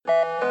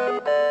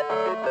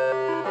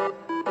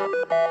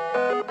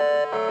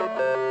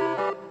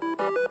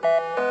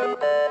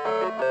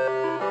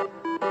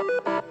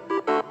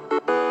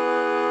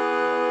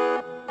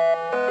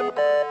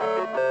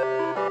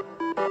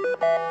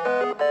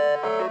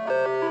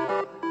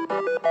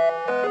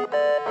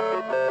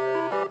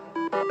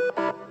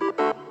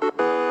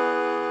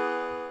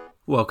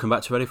Welcome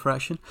back to Ready for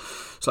Action.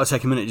 So I'll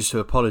take a minute just to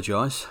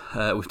apologise.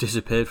 We've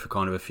disappeared for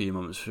kind of a few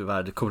months. We've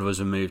had a couple of us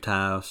have moved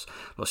house,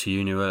 lots of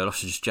uni work,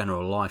 lots of just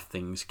general life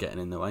things getting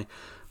in the way.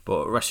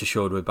 But rest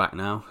assured we're back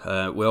now.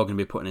 We are going to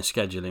be putting a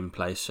schedule in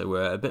place so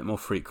we're a bit more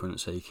frequent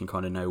so you can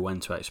kind of know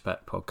when to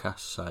expect podcasts.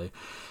 So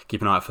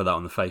keep an eye out for that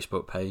on the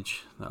Facebook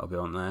page. That'll be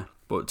on there.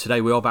 But today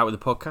we are back with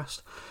the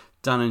podcast.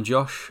 Dan and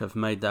Josh have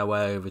made their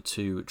way over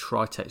to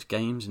Tritex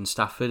Games in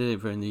Stafford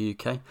over in the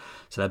UK.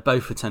 So they're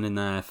both attending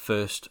their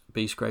first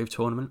Beastgrave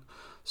tournament.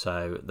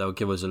 So they'll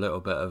give us a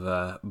little bit of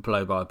a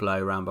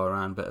blow-by-blow,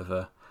 round-by-round, bit of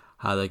a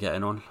how they're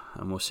getting on.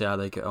 And we'll see how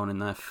they get on in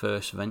their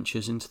first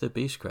ventures into the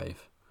Beastgrave.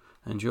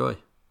 Enjoy.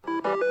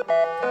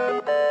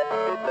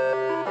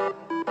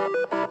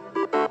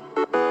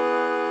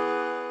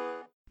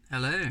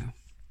 Hello.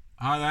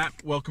 Hi there,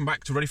 welcome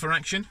back to Ready for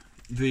Action,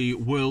 the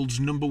world's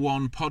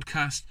 #1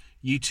 podcast,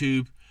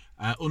 YouTube,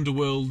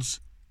 Underworld's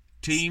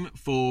team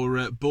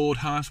for bored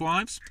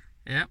housewives.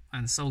 Yep,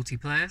 and salty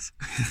players.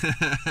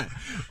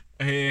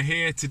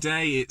 Here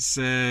today it's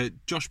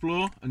Josh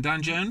Bloor and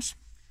Dan Jones,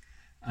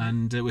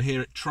 and we're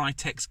here at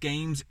Tritex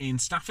Games in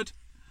Stafford.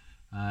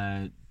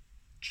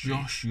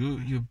 Josh,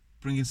 you're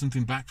bringing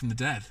something back from the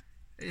dead.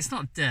 It's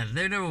not dead,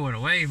 they never went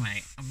away,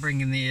 mate. I'm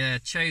bringing the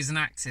chosen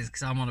axes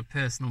because I'm on a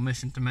personal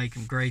mission to make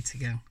them great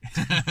again.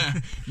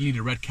 You need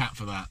a red cap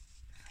for that.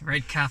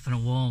 Red cap and a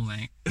wall,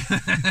 mate.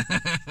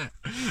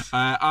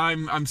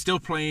 I'm still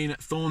playing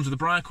Thorns of the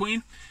Briar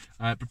Queen,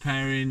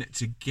 preparing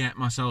to get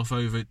myself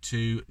over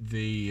to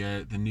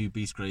the new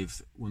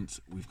Beastgraves once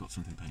we've got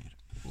something painted.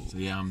 So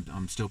yeah,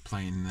 I'm still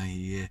playing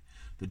the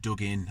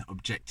dug-in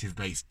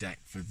objective-based deck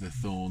for the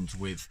Thorns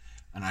with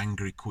an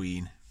angry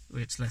queen.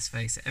 Which, let's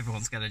face it,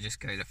 everyone's going to just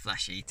go to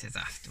Flesh Eaters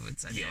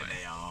afterwards anyway. Yeah,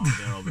 they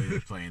are. They'll be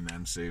playing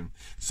them soon.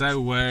 So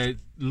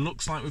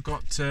looks like we've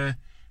got a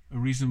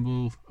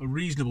reasonable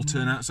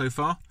turnout so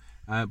far.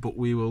 But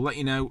we will let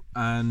you know,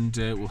 and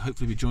we'll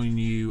hopefully be joining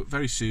you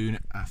very soon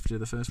after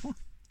the first one.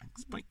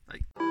 Thanks. Bye.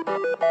 Bye.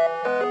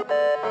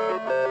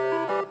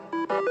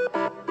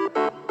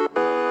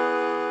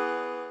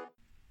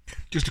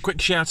 Just a quick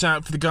shout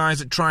out for the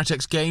guys at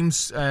Tritex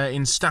Games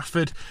in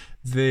Stafford.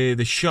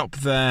 The shop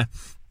there,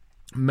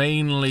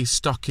 mainly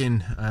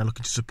stocking,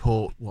 looking to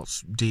support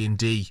what's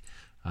D&D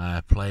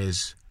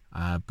players,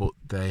 but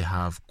they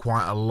have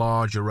quite a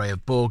large array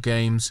of board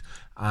games,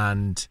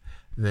 and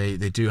they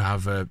do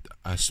have a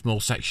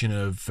small section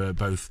of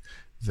both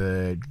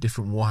the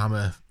different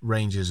Warhammer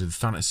ranges of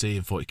Fantasy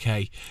and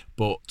 40k,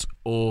 but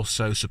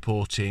also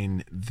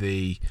supporting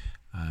the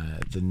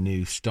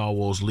new Star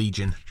Wars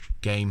Legion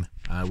game,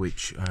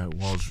 which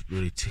was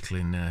really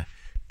tickling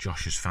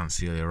Josh's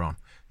fancy earlier on.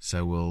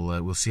 So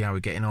we'll see how we're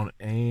getting on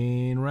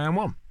in round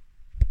 1.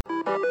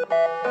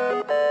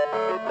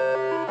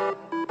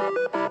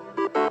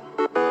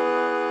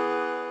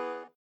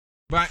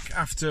 Back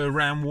after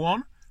round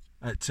 1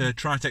 at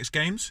Tritex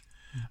Games.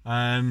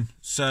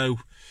 So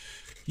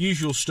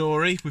usual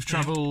story. We've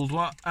travelled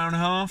hour and a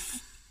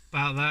half.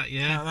 About that,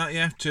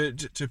 yeah.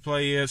 To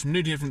play some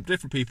new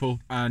different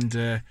people and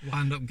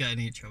Wind up getting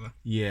each other.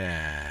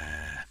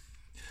 Yeah.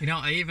 You know,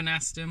 I even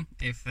asked him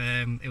if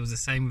it was the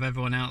same with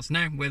everyone else.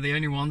 No, we're the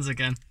only ones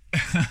again.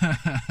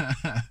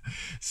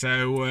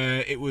 So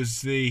it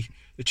was the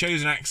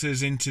chosen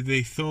axes into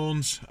the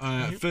Thorns.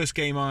 First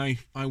game I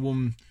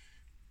won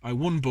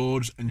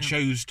boards and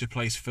chose to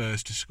place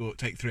first to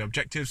take 3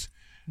 objectives.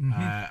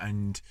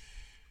 And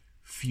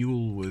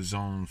fuel was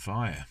on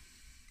fire.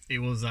 It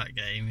was that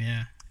game,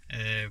 yeah.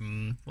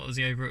 What was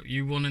the over?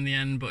 You won in the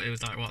end, but it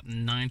was like what,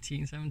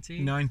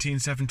 1917?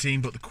 1917,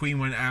 but the Queen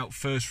went out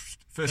first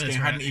game.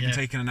 Hadn't even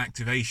taken an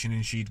activation,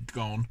 and she'd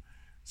gone.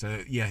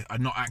 So yeah,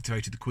 I'd not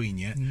activated the Queen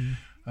yet.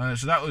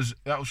 So that was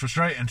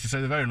frustrating, to say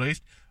the very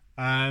least.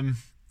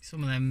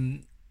 Some of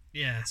them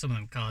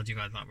cards you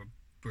guys were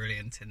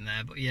brilliant in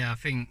there, but yeah, I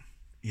think.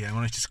 Yeah, I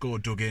managed to score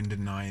dug in,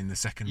 didn't I, in the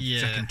second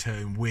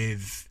turn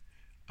with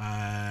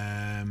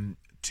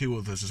 2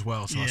 others as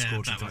well, so I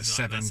scored something like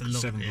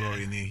 7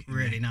 glory in the...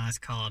 Really nice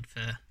card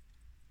for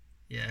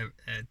your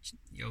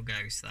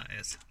ghost, that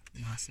is.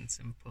 Nice and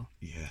simple.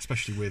 Yeah,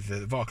 especially with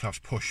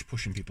Varklav's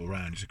pushing people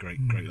around. It's a great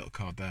little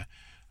card there.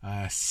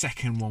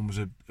 Second one was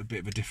a bit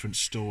of a different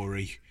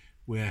story,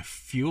 where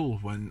fuel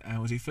went...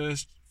 was he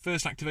first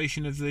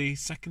activation of the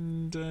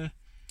second...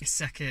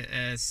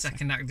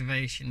 Second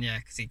activation, yeah,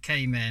 because he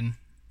came in,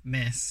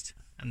 missed,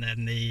 and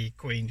then the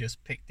Queen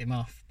just picked him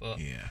off, but...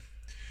 Yeah.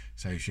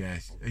 So yeah,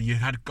 you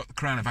had got the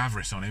Crown of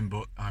Avarice on him,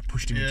 but I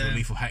pushed him into a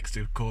lethal hex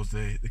to cause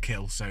the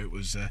kill. So it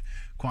was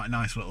quite a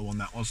nice little one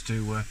that was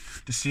to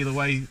steal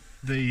away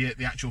the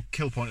actual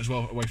kill point as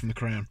well, away from the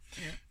crown.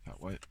 Yeah.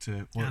 That worked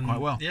quite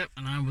well. Yep,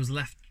 and I was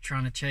left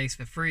trying to chase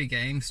for 3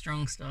 games.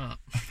 Strong start.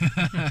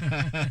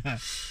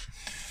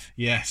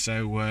 Yeah,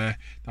 so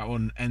that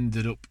one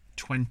ended up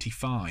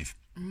 25.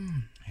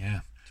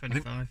 Yeah.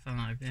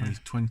 25-5. Yeah.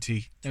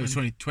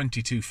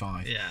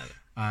 22-5. Yeah.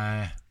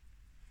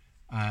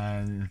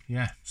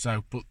 Yeah,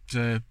 so, but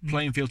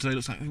playing field today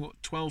looks like, what,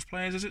 12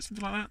 players, is it?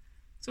 Something like that?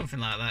 Something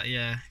like that,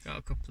 yeah. Got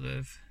a couple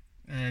of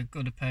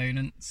good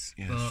opponents.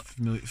 Yeah, but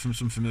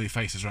some familiar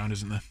faces around,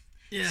 isn't there?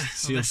 yeah,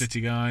 Seal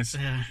City guys.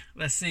 Yeah,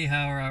 let's see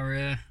how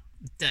our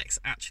decks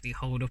actually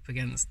hold up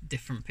against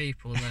different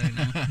people though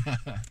now.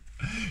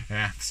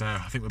 Yeah, so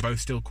I think we're both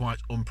still quite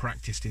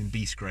unpracticed in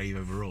Beastgrave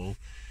overall.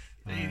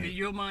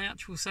 You're my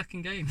actual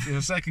second game.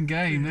 The second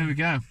game, there we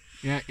go.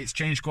 Yeah, it's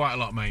changed quite a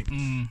lot, mate.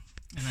 I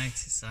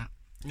noticed that.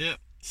 Yep.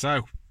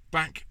 So,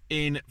 back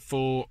in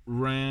for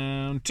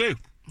round 2.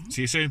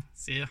 See you soon.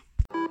 See ya.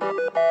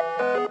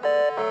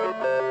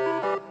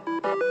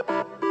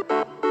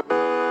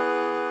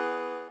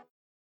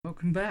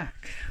 Welcome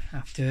back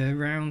after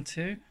round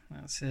 2.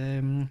 That's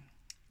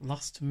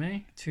lost to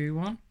me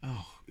 2-1.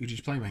 Oh, who did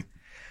you play, mate?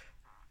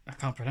 I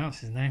can't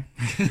pronounce his name,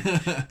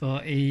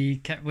 but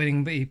he kept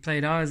winning. But he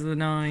played Eyes of the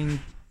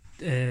Nine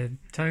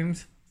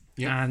tomes,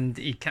 and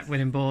he kept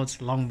winning boards,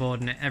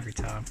 longboarding it every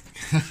time.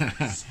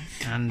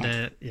 And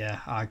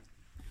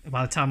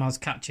by the time I was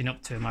catching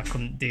up to him, I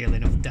couldn't deal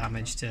enough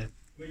damage to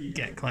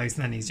get close.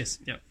 And then he's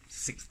just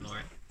 6-floor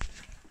it.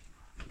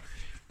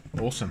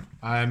 Awesome.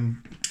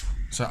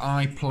 So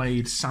I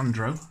played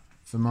Sandro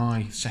for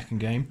my second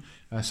game.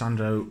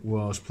 Sandro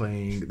was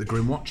playing the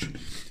Grimwatch.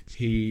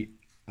 He,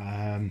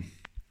 the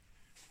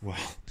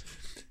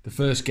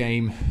first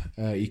game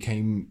he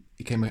came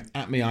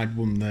at me. I'd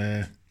won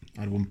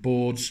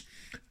boards,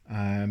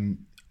 and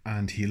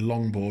he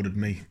longboarded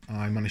me.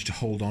 I managed to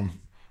hold on,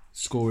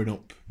 scoring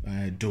up,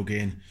 dug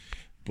in,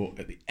 but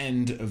at the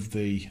end of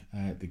the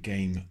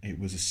game, it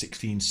was a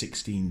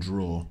 16-16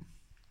 draw,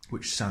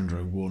 which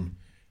Sandro won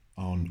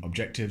on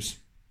objectives.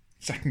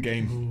 Second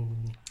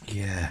game,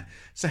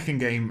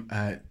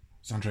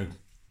 Sandro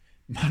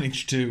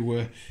managed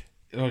to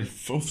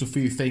fluffed a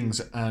few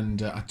things,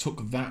 and I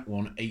took that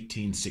one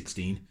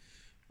 18-16.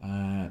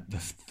 The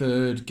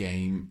third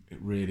game, it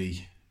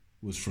really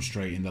was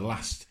frustrating. The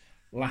last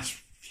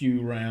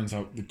few rounds,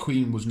 the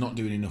Queen was not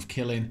doing enough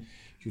killing.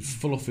 She was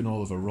fluffing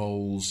all of her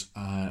rolls,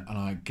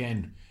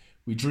 and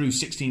we drew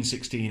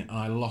 16-16, and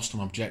I lost on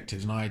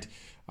objectives, and I'd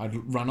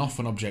run off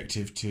an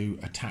objective to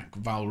attack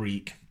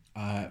Valrique.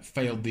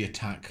 Failed the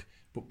attack,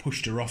 but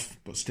pushed her off.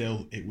 But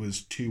still, it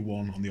was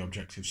 2-1 on the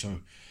objective.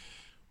 So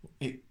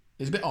it's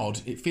a bit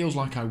odd. It feels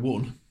like I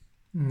won,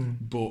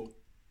 but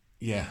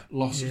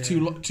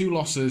two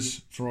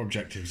losses for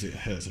objectives. It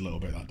hurts a little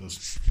bit. That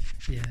does.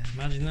 Yeah,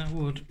 imagine that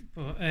would.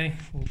 But hey,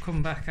 we'll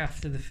come back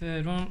after the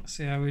third one.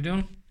 See how we're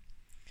done.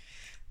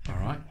 All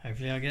right.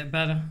 Hopefully, I get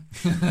better.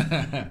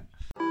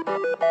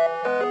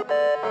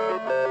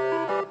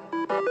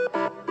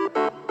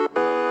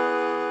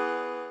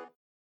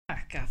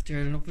 After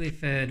a lovely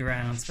third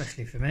round,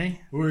 especially for me.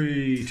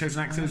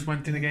 Chosen Axes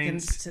went in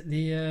against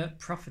the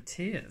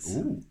Profiteers.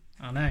 Ooh,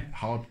 I know.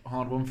 Hard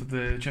one for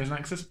the Chosen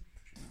Axes.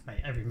 Mate,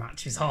 every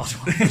match is hard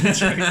one.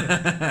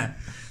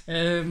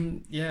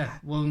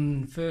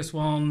 Won first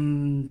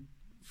one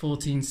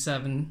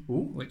 14-7,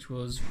 which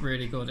was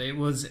really good. It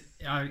was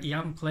he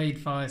hadn't played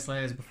Fire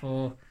Slayers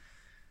before.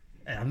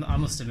 I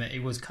must admit, he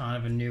was kind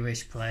of a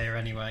newish player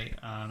anyway,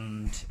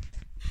 and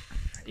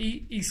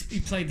he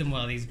played them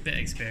well. He's a bit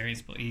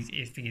experienced, but I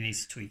think he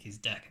needs to tweak his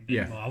deck a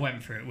bit more. I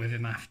went through it with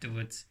him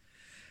afterwards,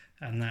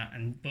 and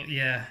then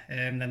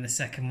the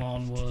second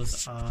one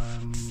was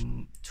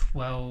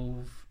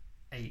 12-8,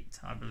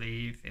 I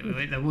believe.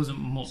 There wasn't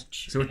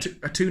much. So a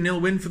 2-0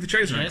 win for the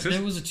Chosen Axes.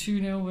 There was a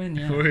 2-0 win.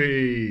 Yeah,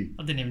 Whee.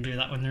 I didn't even do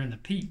that when they're in the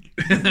peak.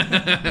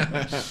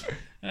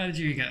 How did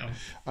you get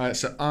on?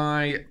 So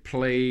I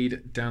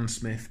played Dan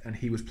Smith, and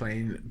he was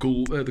playing the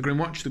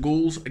Grimwatch, the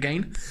Ghouls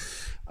again.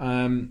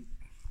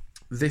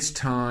 This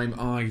time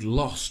I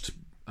lost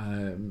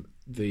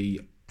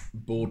the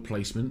board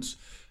placements,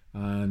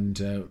 and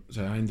so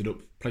I ended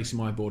up placing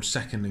my board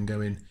second and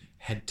going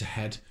head to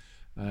head,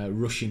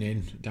 rushing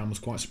in. Dan was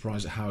quite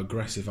surprised at how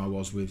aggressive I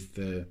was with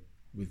the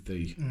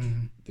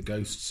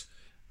ghosts.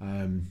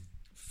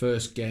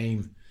 First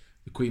game,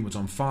 the Queen was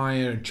on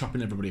fire and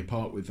chopping everybody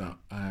apart with that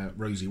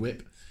rosy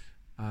whip.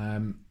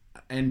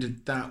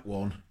 Ended that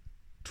one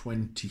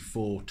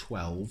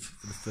 24-12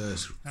 for the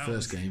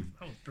first game.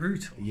 That was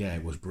brutal. Yeah,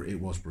 it was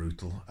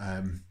brutal.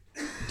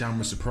 Dan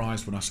was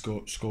surprised when I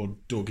scored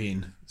dug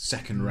in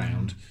second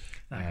round.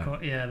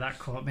 That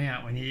caught me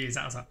out when you used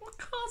that. I was like, what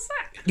card's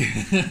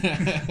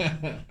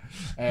that?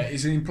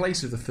 It's in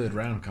place of the third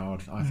round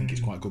card. I think it's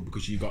quite good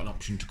because you've got an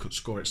option to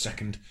score it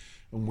second,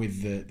 and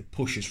with the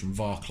pushes from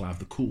Varklav,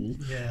 the Cool,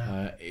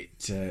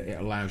 it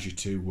allows you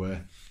to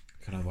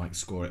kind of like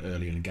score it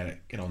early and get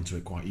onto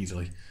it quite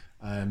easily.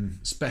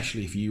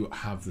 Especially if you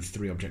have the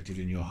 3 objectives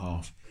in your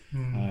half.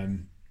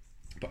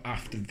 But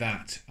after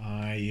that,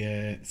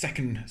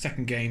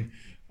 second game,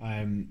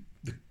 I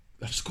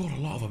scored a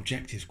lot of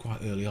objectives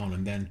quite early on,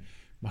 and then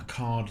my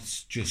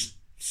cards just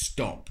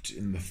stopped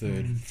in the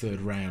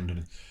third round,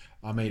 and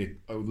I made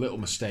a little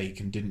mistake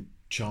and didn't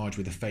charge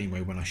with a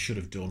Fameway when I should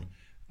have done,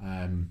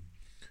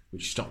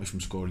 which stopped me from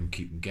scoring and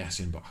keep them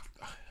guessing. But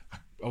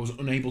I was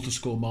unable to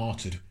score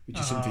Martyred, which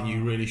is something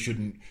you really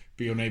shouldn't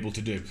be unable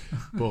to do.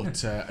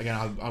 But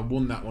again, I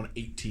won that one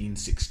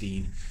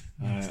 18-16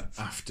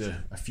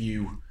 after a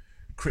few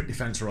crit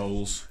defence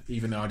rolls,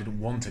 even though I didn't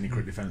want any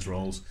crit defence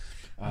rolls.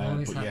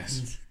 But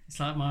yes. It's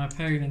like my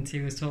opponent, he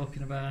was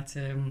talking about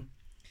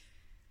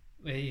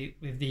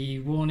with the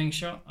warning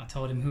shot. I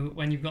told him,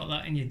 when you've got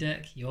that in your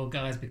deck, your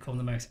guys become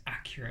the most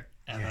accurate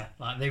ever. Yeah.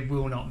 Like, they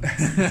will not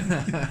miss.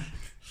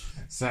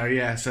 So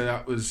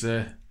that was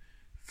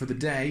for the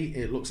day.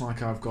 It looks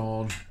like I've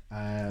gone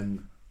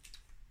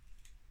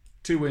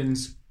 2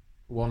 wins,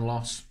 1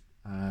 loss,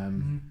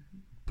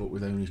 but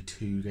with only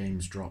 2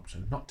 games dropped, so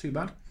not too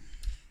bad.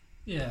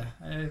 Yeah,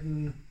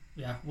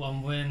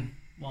 1 win,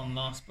 1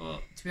 loss,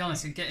 but to be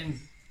honest, it's getting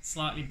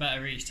slightly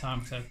better each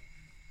time. So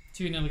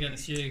 2-0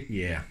 against you,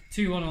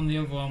 2-1 on the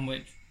other one,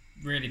 which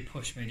really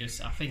pushed me.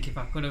 I think if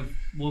I could have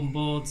won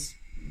boards,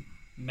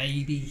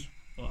 maybe,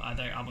 but I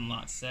wouldn't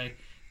like to say.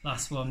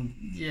 Last one,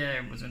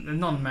 it wasn't.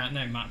 No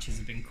matches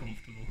have been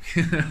comfortable.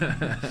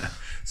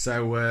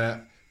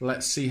 So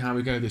let's see how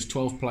we go. There's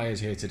 12 players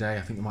here today.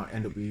 I think we might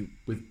end up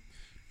with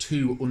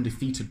 2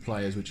 undefeated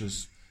players, which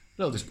was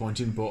a little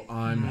disappointing, but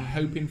I'm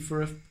hoping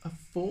for a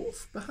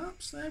 4th,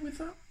 perhaps, there with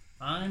that.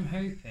 I'm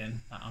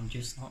hoping that I'm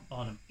just not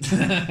bottom.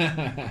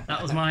 That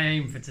was my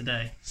aim for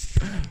today.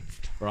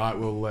 Right,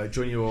 we'll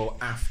join you all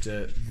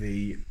after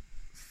the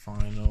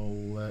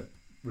final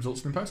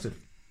results have been posted.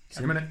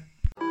 See you in a minute.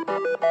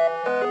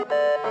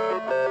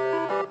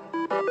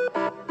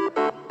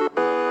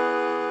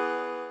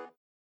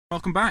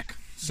 Welcome back.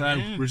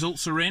 So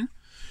results are in,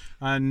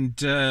 and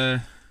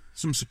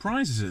some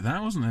surprises at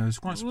that, wasn't there? It was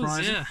quite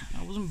surprising. Yeah,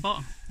 I wasn't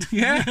bottom.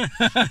 Yeah,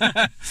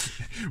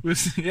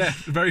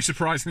 very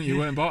surprising that you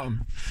weren't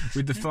bottom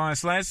with the Fire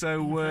Slayers. So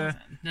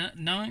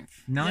 9th.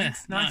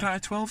 9th out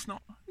of 12.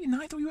 Not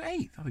 9th, or you were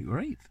 8th. I think you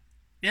were 8th.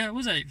 Yeah, it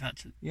was 8th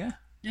actually. Yeah.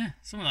 Yeah,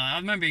 something like that. I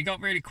remember he got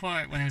really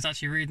quiet when he was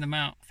actually reading them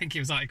out. I think he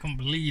was like, he couldn't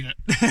believe it.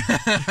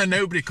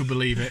 Nobody could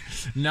believe it.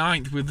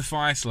 9th with the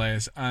Fire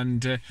Slayers,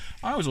 and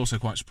I was also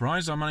quite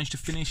surprised. I managed to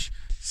finish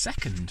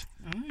 2nd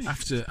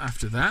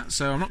after that.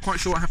 So I'm not quite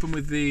sure what happened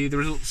with the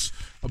results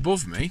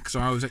above me, because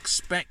I was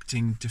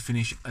expecting to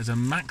finish as a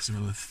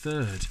maximum of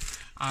 3rd.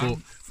 But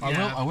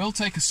I will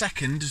take a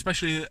 2nd,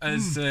 especially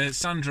as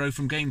Sandro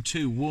from Game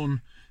 2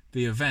 won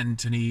the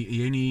event, and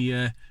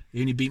he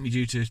only beat me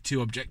due to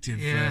 2 objective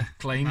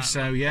claims.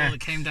 All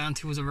it came down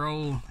to was a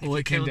roll. All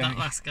it killed that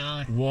last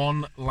guy.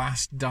 1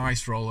 last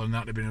dice roll, and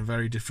that'd have been a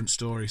very different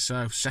story.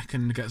 So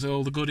 2nd gets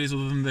all the goodies,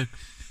 other than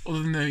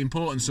the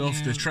important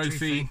stuff, the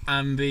trophy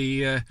and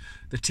the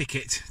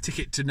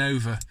ticket to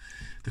Nova.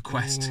 The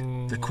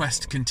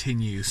quest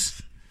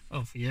continues.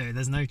 Oh, for you,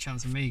 there's no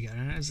chance of me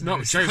going. Not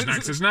with Chosen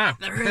Axes now.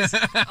 There is.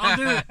 I'll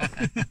do it.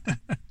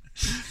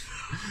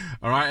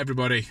 All right,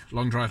 everybody.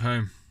 Long drive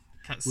home.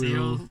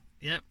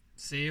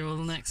 See you all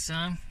next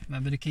time.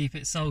 Remember to keep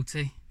it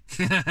salty.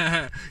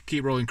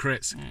 Keep rolling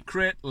crits.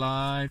 Crit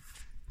live.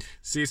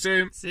 See you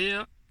soon. See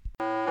ya.